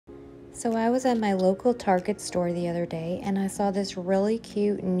So I was at my local Target store the other day and I saw this really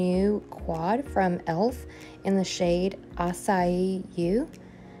cute new quad from e.l.f. in the shade Açaí.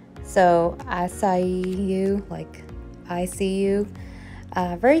 So Açaí, like I see you.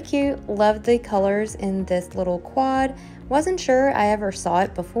 Very cute. Loved the colors in this little quad. Wasn't sure I ever saw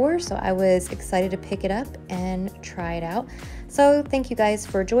it before, so I was excited to pick it up and try it out. So thank you guys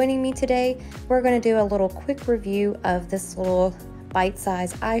for joining me today. We're going to do a little quick review of this little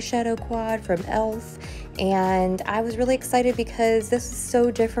bite-sized eyeshadow quad from e.l.f. and I was really excited because this is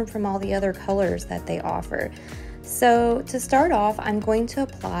so different from all the other colors that they offer. So to start off, I'm going to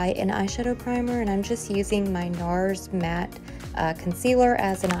apply an eyeshadow primer, and I'm just using my NARS matte concealer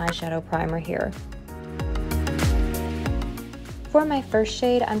as an eyeshadow primer here. For my first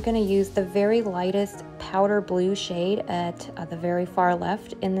shade, I'm going to use the very lightest powder blue shade at the very far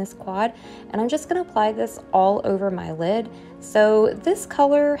left in this quad, and I'm just going to apply this all over my lid. So this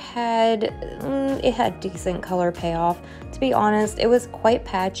color had decent color payoff. To be honest, it was quite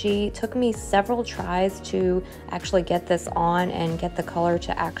patchy. It took me several tries to actually get this on and get the color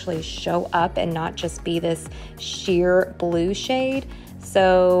to actually show up and not just be this sheer blue shade.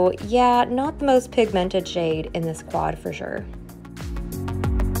 So yeah, not the most pigmented shade in this quad for sure.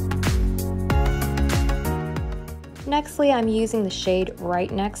 Nextly, I'm using the shade right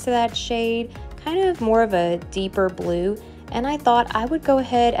next to that shade, kind of more of a deeper blue, and I thought I would go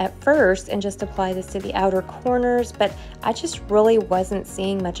ahead at first and just apply this to the outer corners, but I just really wasn't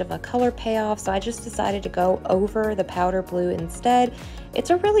seeing much of a color payoff, so I just decided to go over the powder blue instead. It's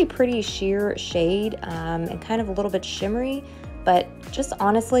a really pretty sheer shade and kind of a little bit shimmery, but just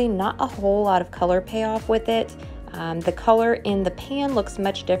honestly not a whole lot of color payoff with it. The color in the pan looks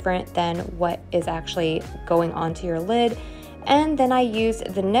much different than what is actually going onto your lid. And then I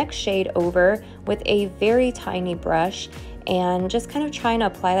used the next shade over with a very tiny brush and just kind of trying to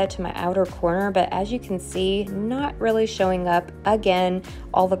apply that to my outer corner, but as you can see, not really showing up. Again,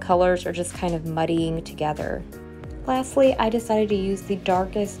 all the colors are just kind of muddying together. Lastly, I decided to use the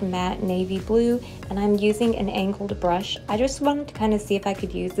darkest matte navy blue, and I'm using an angled brush. I just wanted to kind of see if I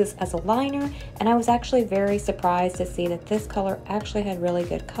could use this as a liner, and I was actually very surprised to see that this color actually had really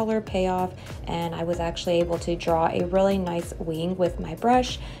good color payoff, and I was actually able to draw a really nice wing with my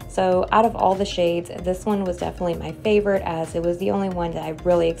brush. So out of all the shades, this one was definitely my favorite, as it was the only one that I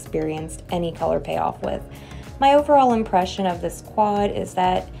really experienced any color payoff with. My overall impression of this quad is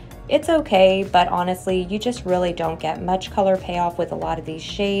that it's okay, but honestly, you just really don't get much color payoff with a lot of these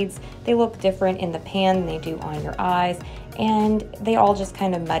shades. They look different in the pan than they do on your eyes, and they all just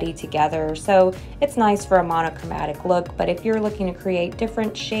kind of muddy together. So it's nice for a monochromatic look, but if you're looking to create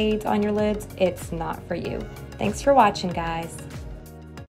different shades on your lids, it's not for you. Thanks for watching, guys.